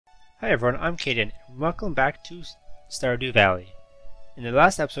Hi everyone, I'm Cayden, and welcome back to Stardew Valley. In the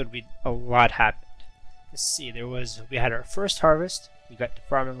last episode, a lot happened. Let's see, we had our first harvest, we got to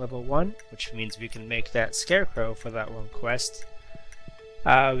farming level 1, which means we can make that scarecrow for that one quest.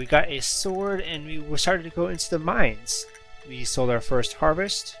 We got a sword, and we started to go into the mines. We sold our first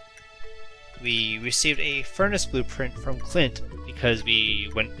harvest. We received a furnace blueprint from Clint because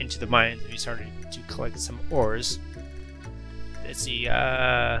we went into the mines and we started to collect some ores. Let's see,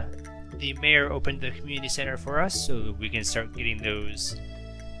 the mayor opened the community center for us so we can start getting those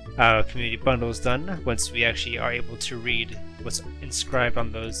community bundles done once we actually are able to read what's inscribed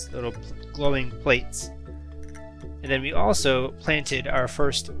on those little glowing plates. And then we also planted our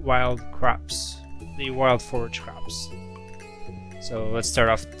first wild crops, the wild forage crops. So let's start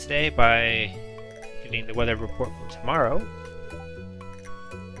off today by getting the weather report for tomorrow.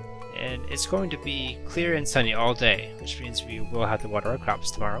 And it's going to be clear and sunny all day, which means we will have to water our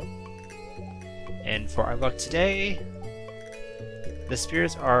crops tomorrow. And for our luck today, the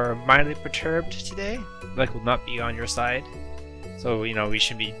spirits are mildly perturbed today. Luck will not be on your side. So, you know, we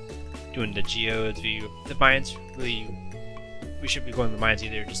should be doing the geodes, the mines, really, we should be going to the mines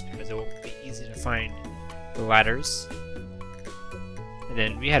either just because it won't be easy to find the ladders. And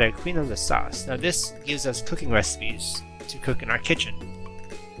then we had a queen of the sauce. Now this gives us cooking recipes to cook in our kitchen,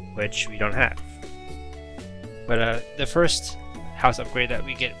 which we don't have. But the first house upgrade that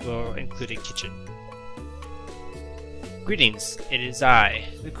we get will include a kitchen. Greetings, it is I,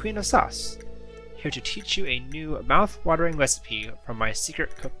 the Queen of Sauce, here to teach you a new mouth-watering recipe from my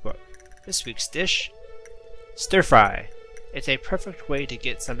secret cookbook. This week's dish, stir fry. It's a perfect way to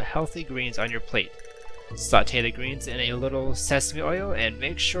get some healthy greens on your plate. Sauté the greens in a little sesame oil and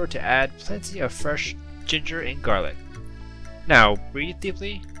make sure to add plenty of fresh ginger and garlic. Now, breathe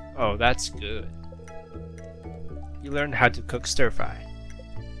deeply. Oh, that's good. You learned how to cook stir-fry.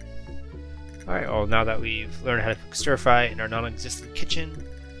 Alright, well now that we've learned how to cook stir-fry in our non-existent kitchen,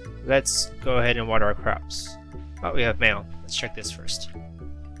 let's go ahead and water our crops. Oh, we have mail. Let's check this first.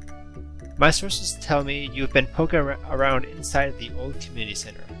 My sources tell me you've been poking around inside the old community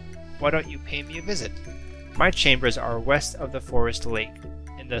center. Why don't you pay me a visit? My chambers are west of the forest lake,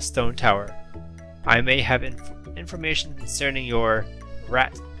 in the stone tower. I may have information concerning your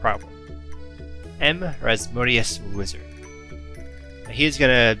rat problem. M. Rasmodius Wizard. Now, he's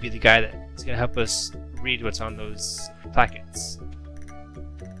gonna be the guy that's gonna help us read what's on those plackets.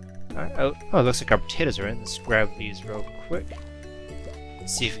 Alright, oh, it looks like our potatoes are in. Let's grab these real quick.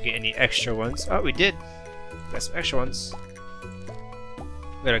 Let's see if we get any extra ones. Oh, we did! We got some extra ones.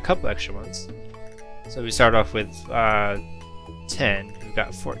 We got a couple extra ones. So we start off with 10. We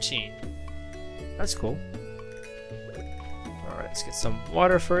got 14. That's cool. Alright, let's get some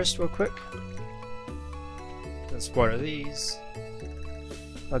water first real quick. Let's water these.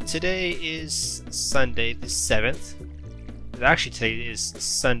 Today is Sunday the 7th. Actually, today is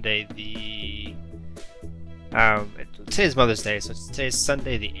Sunday the... today's Mother's Day, so today's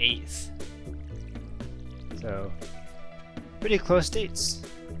Sunday the 8th. So, pretty close dates.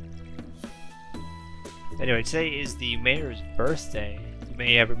 Anyway, today is the mayor's birthday. You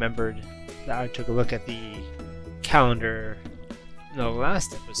may have remembered that I took a look at the calendar in the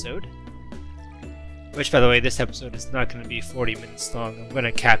last episode. Which, by the way, this episode is not going to be 40 minutes long. I'm going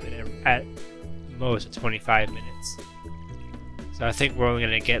to cap it at most 25 minutes. So I think we're only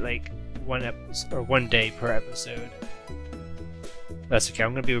going to get like one episode or 1 day per episode. That's okay.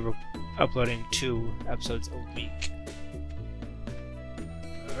 I'm going to be uploading 2 episodes a week.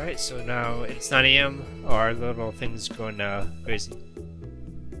 Alright, so now it's 9 AM. Oh, our little thing's going crazy.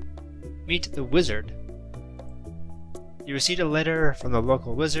 Meet the wizard. You received a letter from the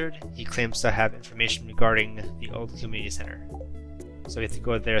local wizard. He claims to have information regarding the old community center. So we have to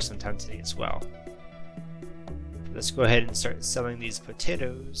go there sometime today as well. Let's go ahead and start selling these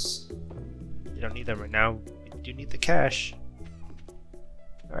potatoes. We don't need them right now. We do need the cash.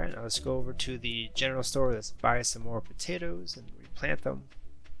 Alright, now let's go over to the general store. Let's buy some more potatoes and replant them.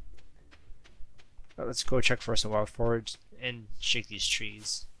 Let's go check for some wild forage and shake these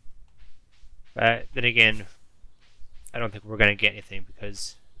trees. But then again, I don't think we're going to get anything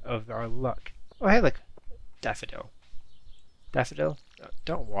because of our luck. Oh, hey, look. Daffodil. Daffodil?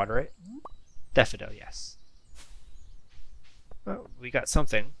 Don't water it. Daffodil, yes. Well, we got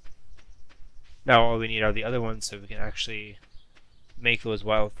something. Now all we need are the other ones so we can actually make those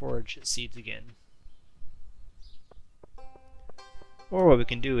wild forage seeds again. Or what we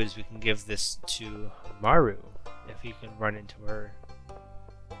can do is we can give this to Maru if we can run into her.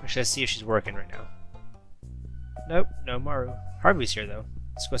 Actually, let's see if she's working right now. Nope, no Maru. Harvey's here though.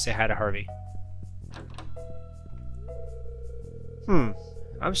 Let's go say hi to Harvey.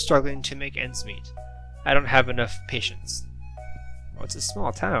 I'm struggling to make ends meet. I don't have enough patience. Well, it's a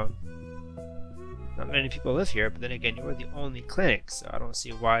small town. Not many people live here, but then again, you're the only clinic, so I don't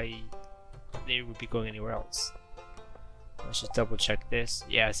see why they would be going anywhere else. Let's just double check this.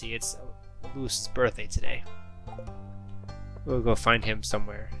 Yeah, see, it's Luce's birthday today. We'll go find him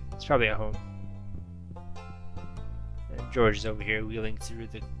somewhere. He's probably at home. And George is over here wheeling through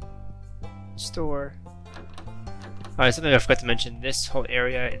the store. Something I forgot to mention, this whole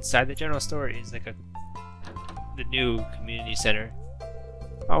area inside the general store is like the new community center.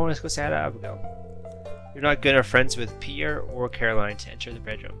 I want to go say hi to Abigail. You're not good or friends with Pierre or Caroline to enter the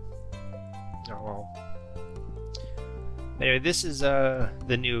bedroom. Oh well. Anyway, this is the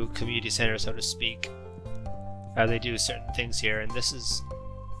new community center, so to speak. They do certain things here, and this is...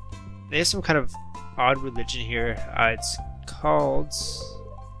 They have some kind of odd religion here. It's called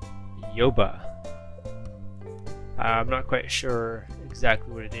Yoba. I'm not quite sure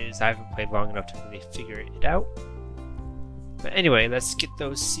exactly what it is. I haven't played long enough to really figure it out. But anyway, let's get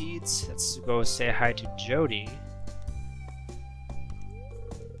those seeds. Let's go say hi to Jody.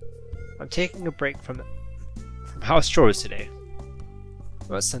 I'm taking a break from house chores today.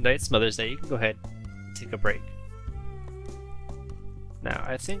 Well, it's Sunday, it's Mother's Day. You can go ahead and take a break. Now,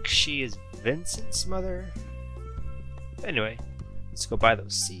 I think she is Vincent's mother. Anyway, let's go buy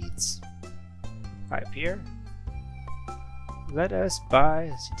those seeds. Hi, Pierre. Let us buy.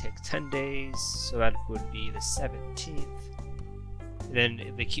 It takes 10 days, so that would be the 17th. And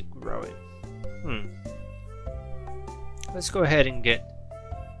then they keep growing. Let's go ahead and get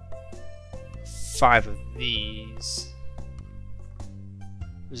 5 of these.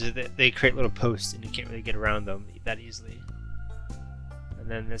 They create little posts and you can't really get around them that easily. And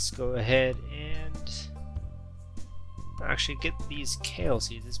then let's go ahead and actually get these kale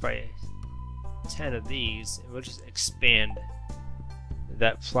seeds. Let's buy 10 of these and we'll just expand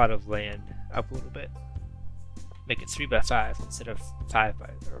that plot of land up a little bit. Make it 3 by 5 instead of 5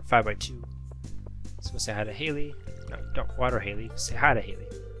 by 2. So we'll say hi to Haley. No, don't water Haley. Say hi to Haley.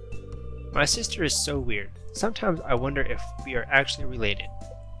 My sister is so weird. Sometimes I wonder if we are actually related.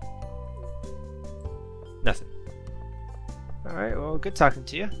 Nothing. Alright, well, good talking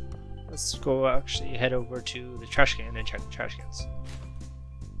to you. Let's go actually head over to the trash can and check the trash cans.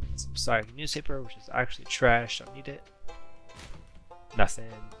 Some side newspaper, which is actually trash. Don't need it.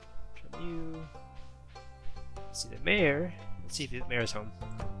 Nothing from you. Let's see the mayor. Let's see if the mayor's home.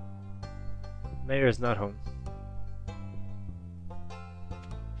 The mayor is not home.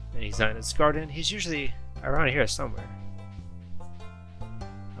 And he's not in his garden. He's usually around here somewhere.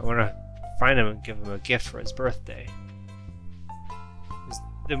 I want to find him and give him a gift for his birthday.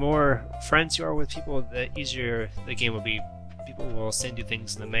 The more friends you are with people, the easier the game will be. People will send you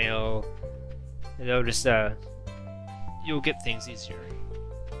things in the mail, and they'll just you'll get things easier.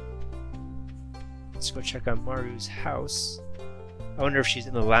 Let's go check on Maru's house. I wonder if she's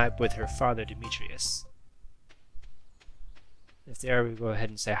in the lab with her father, Demetrius. If they are, we go ahead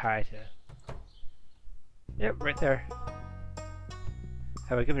and say hi to... Yep, right there.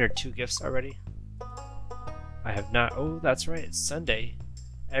 Have I given her 2 gifts already? I have not. Oh, that's right, it's Sunday.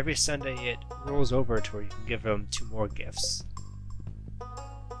 Every Sunday it rolls over to where you can give them 2 more gifts.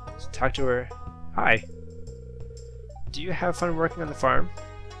 So talk to her. Hi. Do you have fun working on the farm?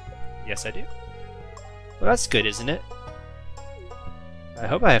 Yes, I do. Well, that's good, isn't it? I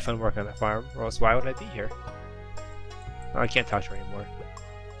hope I have fun working on the farm, or else why would I be here? Oh, I can't talk to her anymore.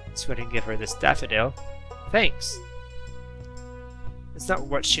 Let's go ahead and give her this daffodil. Thanks! It's not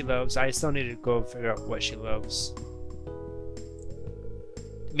what she loves. I still need to go figure out what she loves.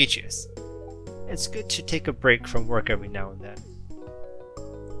 Demetrius. It's good to take a break from work every now and then.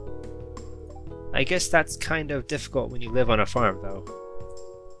 I guess that's kind of difficult when you live on a farm, though.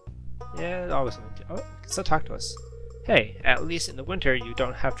 Yeah, always something to... Oh, you can still talk to us. Hey, at least in the winter you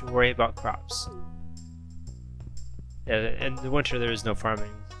don't have to worry about crops. Yeah, in the winter there is no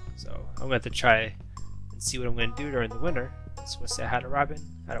farming, so I'm going to have to try and see what I'm going to do during the winter. So we'll say hi to Robin.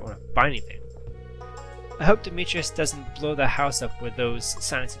 I don't want to buy anything. I hope Demetrius doesn't blow the house up with those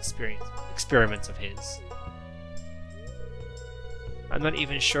science experiments of his. I'm not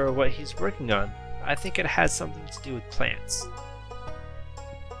even sure what he's working on. I think it has something to do with plants.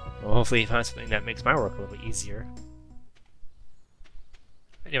 Well, hopefully he finds something that makes my work a little bit easier.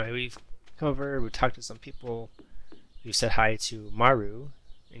 Anyway, we've come over, we've talked to some people. We've said hi to Maru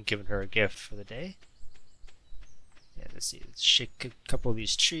and given her a gift for the day. Yeah, let's see, let's shake a couple of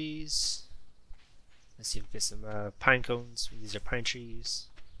these trees. Let's see if we get some pine cones. These are pine trees.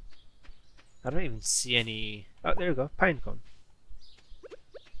 I don't even see any... Oh, there we go, pine cone.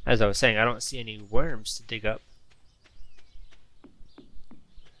 As I was saying, I don't see any worms to dig up.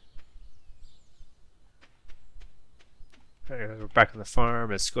 We're back on the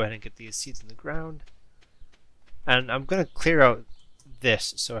farm. Let's go ahead and get these seeds in the ground. And I'm going to clear out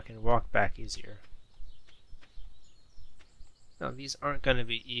this so I can walk back easier. Now, these aren't going to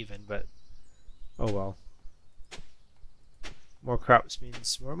be even, but oh well. More crops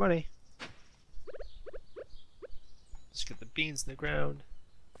means more money. Let's get the beans in the ground.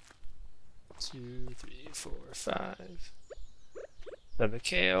 2, 3, 4, 5. Then the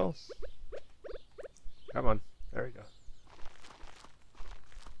kale. Come on. There we go.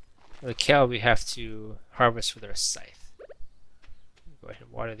 The kale we have to harvest with our scythe. Go ahead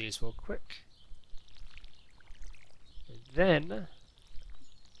and water these real quick. And then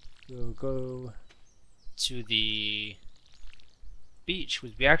we'll go to the beach,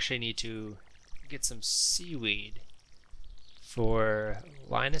 which we actually need to get some seaweed for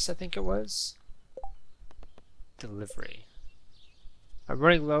Linus, I think it was. Delivery. I'm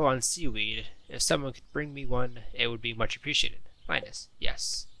running low on seaweed. If someone could bring me one, it would be much appreciated. Linus,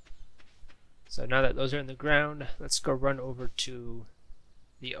 yes. So now that those are in the ground, let's go run over to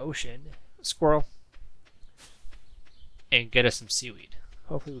the ocean, squirrel, and get us some seaweed.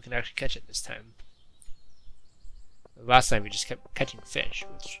 Hopefully we can actually catch it this time. Last time we just kept catching fish,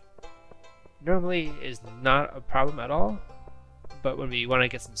 which normally is not a problem at all, but when we want to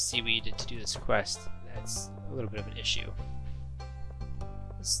get some seaweed to do this quest, that's a little bit of an issue.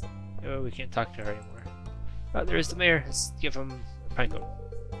 Oh, we can't talk to her anymore. Oh, there's the mayor. Let's give him a pine cone.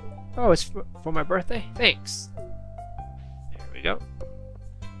 Oh, it's for my birthday? Thanks. There we go.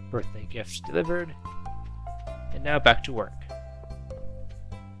 Birthday gift delivered. And now back to work.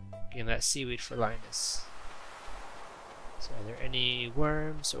 Getting that seaweed for Linus. So are there any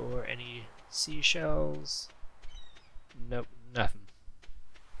worms or any seashells? Nope, nothing.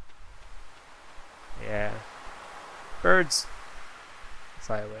 Yeah. Birds.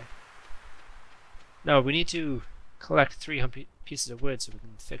 Fly away. No, we need to collect 300 pieces of wood so we can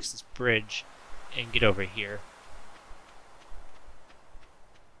fix this bridge and get over here.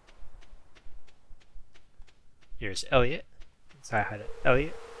 Here's Elliot. Say hi to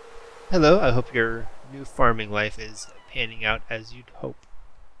Elliot. Hello, I hope your new farming life is panning out as you'd hope.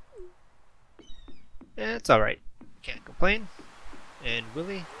 It's alright. Can't complain. And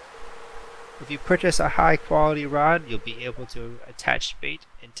Willie, if you purchase a high quality rod, you'll be able to attach bait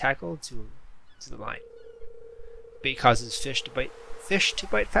and tackle to the line. Bait causes fish to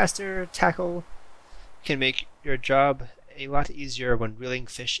bite faster. Tackle can make your job a lot easier when reeling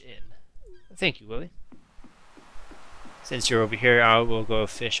fish in. Thank you, Willie. Since you're over here, I will go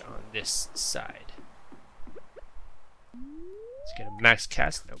fish on this side. Let's get a max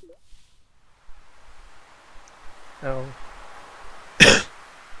cast. Nope. No.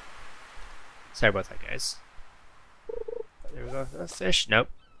 Sorry about that, guys. There we go. Fish. Nope.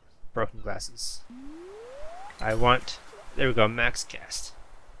 Broken glasses. I want... There we go. Max cast.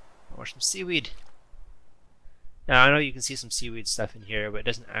 I want some seaweed. Now, I know you can see some seaweed stuff in here, but it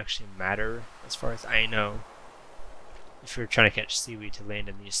doesn't actually matter as far as I know if you're trying to catch seaweed to land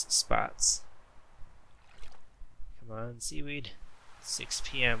in these spots. Come on, seaweed. 6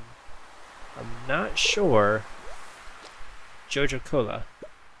 p.m. I'm not sure. Jojo Cola.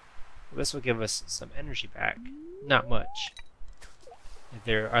 This will give us some energy back. Not much.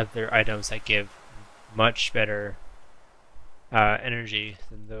 There are other items that give much better energy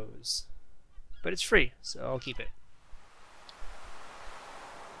than those. But it's free, so I'll keep it.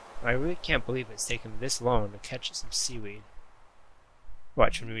 I really can't believe it's taken this long to catch some seaweed.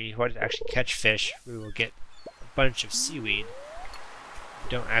 Watch, when we want to actually catch fish, we will get a bunch of seaweed we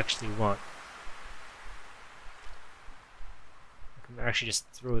don't actually want. I can actually just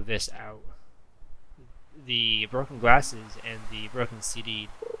throw this out. The broken glasses and the broken CD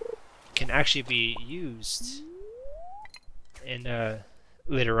can actually be used in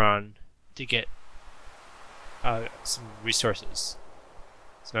later on to get some resources.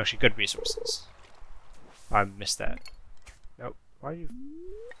 Some actually good resources. Oh, I missed that. Nope. Why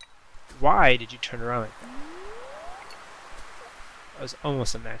did you turn around like that? That was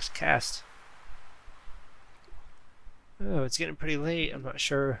almost a max cast. Oh, it's getting pretty late. I'm not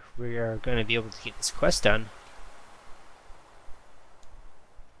sure we are going to be able to get this quest done.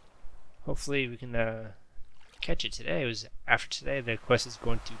 Hopefully we can catch it today. It was after today the quest is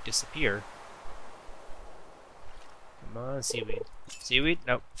going to disappear. Come on, seaweed. Seaweed?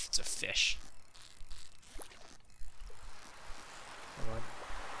 Nope, it's a fish. Come on.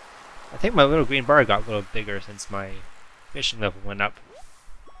 I think my little green bar got a little bigger since my fishing level went up.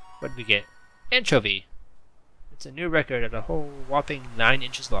 What did we get? Anchovy! It's a new record at a whole whopping 9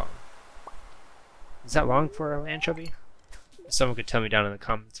 inches long. Is that long for an anchovy? Someone could tell me down in the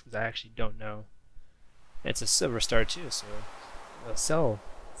comments because I actually don't know. It's a silver star too, so it'll sell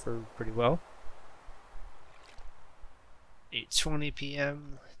for pretty well. 8:20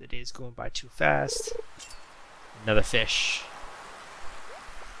 p.m. The day's going by too fast. Another fish.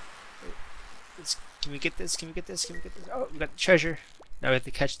 Can we get this? Can we get this? Can we get this? Oh, we got the treasure. Now we have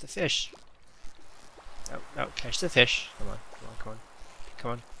to catch the fish. No, no, catch the fish. Come on, come on, come on.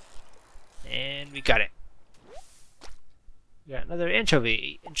 Come on. And we got it. We got another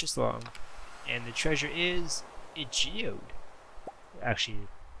anchovy, 8 inches long. And the treasure is a geode. Actually,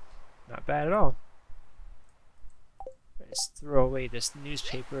 not bad at all. Let's throw away this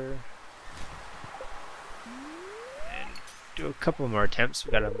newspaper. And do a couple more attempts.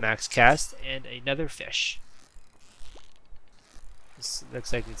 We got a max cast and another fish. This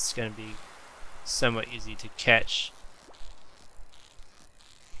looks like it's going to be somewhat easy to catch.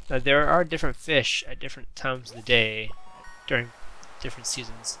 Now, there are different fish at different times of the day during different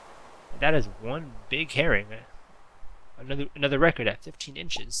seasons. And that is one big herring. Another record at 15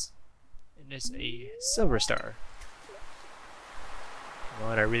 inches. And it's a silver star. Come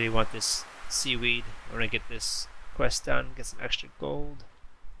on, I really want this seaweed. I want to get this quest done, get some extra gold.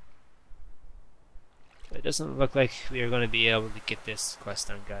 But it doesn't look like we are going to be able to get this quest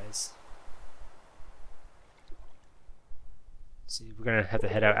done, guys. See, we're going to have to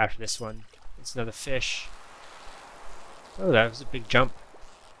head out after this one. It's another fish. Oh, that was a big jump.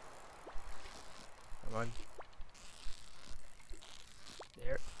 Come on.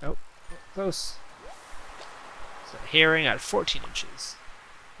 There. Oh, close. So herring at 14 inches.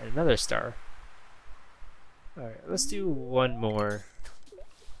 And another star. Alright, let's do one more.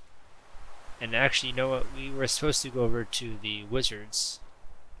 And actually, you know what? We were supposed to go over to the wizards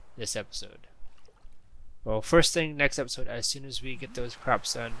this episode. Well, first thing next episode, as soon as we get those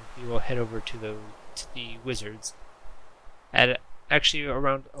crops done, we will head over to the wizards. At actually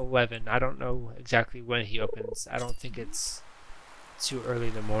around 11. I don't know exactly when he opens. I don't think it's too early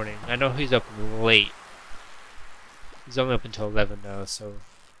in the morning. I know he's open late. He's only open until 11 now, so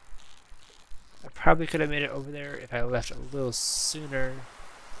I probably could have made it over there if I left a little sooner.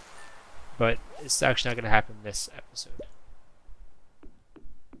 But it's actually not going to happen this episode.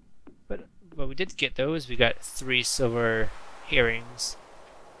 But we did get those. We got 3 silver herrings,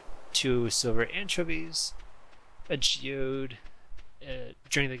 2 silver anchovies, a geode, a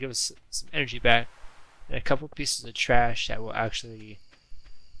drink that gives us some energy back, and a couple pieces of trash that will actually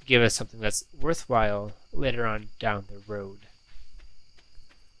give us something that's worthwhile later on down the road.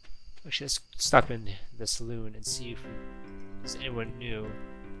 Actually, let's stop in the saloon and see if there's anyone new.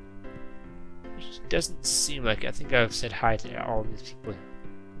 It doesn't seem like it. I think I've said hi to all these people.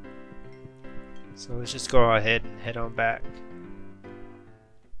 So let's just go ahead and head on back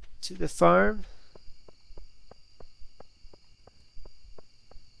to the farm.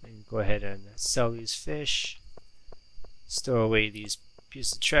 And go ahead and sell these fish. Stow away these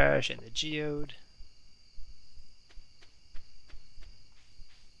pieces of trash and the geode.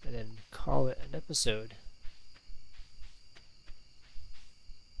 And then call it an episode.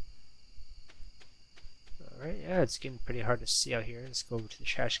 Alright, yeah, it's getting pretty hard to see out here. Let's go over to the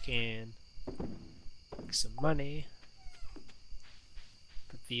trash can. Make some money.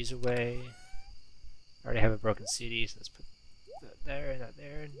 Put these away. I already have a broken CD, so let's put that there and that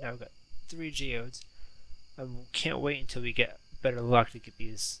there. Now we've got 3 geodes. I can't wait until we get better luck to get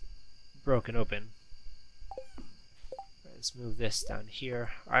these broken open. Right, let's move this down here.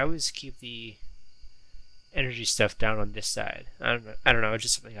 I always keep the energy stuff down on this side. I don't know, it's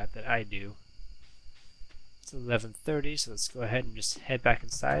just something that I do. It's 11:30, so let's go ahead and just head back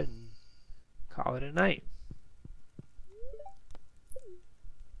inside and call it a night.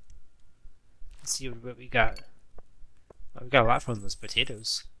 Let's see what we got. Oh, we got a lot from those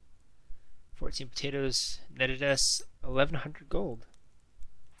potatoes. 14 potatoes netted us 1,100 gold.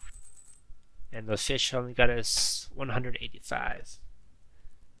 And the fish only got us 185.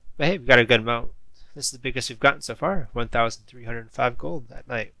 But hey, we got a good amount. This is the biggest we've gotten so far. 1,305 gold that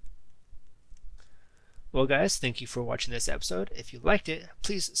night. Well guys, thank you for watching this episode. If you liked it,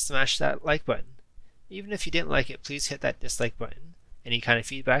 please smash that like button. Even if you didn't like it, please hit that dislike button. Any kind of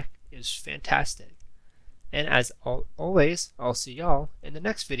feedback is fantastic. And as always, I'll see y'all in the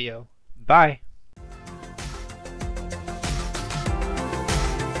next video. Bye!